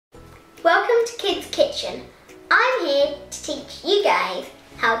Welcome to Kids Kitchen. I'm here to teach you guys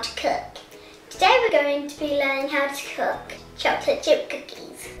how to cook. Today we're going to be learning how to cook chocolate chip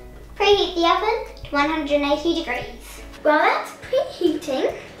cookies. Preheat the oven to 180 degrees. While that's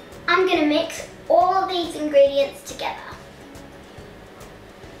preheating, I'm going to mix all these ingredients together.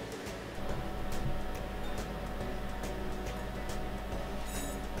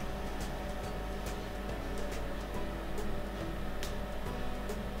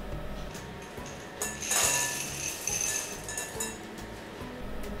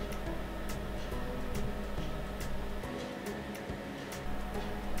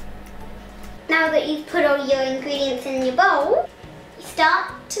 Now that you've put all your ingredients in your bowl, you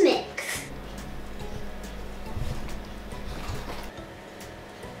start to mix.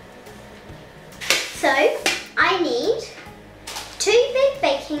 So, I need 2 big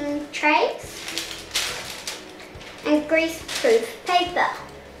baking trays and grease-proof paper.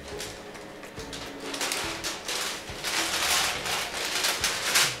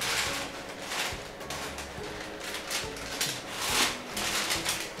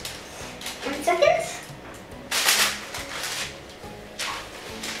 Seconds.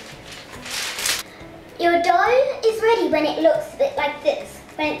 Your dough is ready when it looks a bit like this,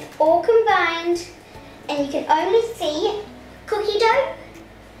 when it's all combined and you can only see cookie dough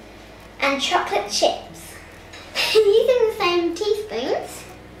and chocolate chips. Using the same teaspoons,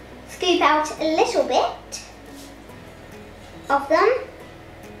 scoop out a little bit of them.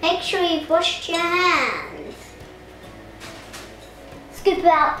 Make sure you've washed your hands. Scoop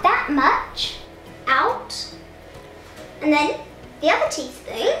about that much out, and then the other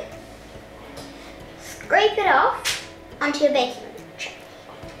teaspoon, scrape it off onto your baking tray.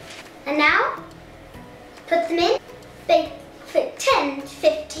 And now, put them in, bake for 10 to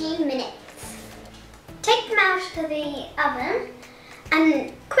 15 minutes. Take them out of the oven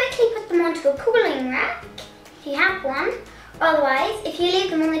and quickly put them onto a cooling rack if you have one. Otherwise, if you leave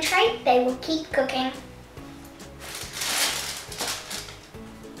them on the tray, they will keep cooking.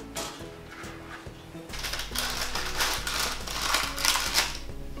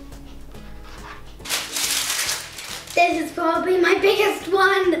 This is probably my biggest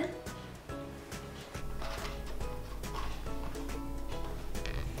one.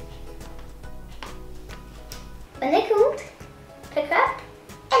 When they're cooled, pick up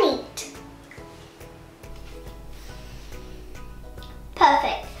and eat.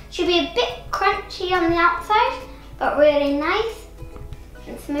 Perfect. Should be a bit crunchy on the outside, but really nice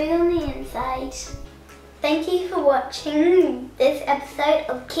and smooth on the inside. Thank you for watching this episode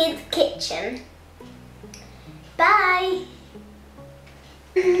of Kids Kitchen. Bye!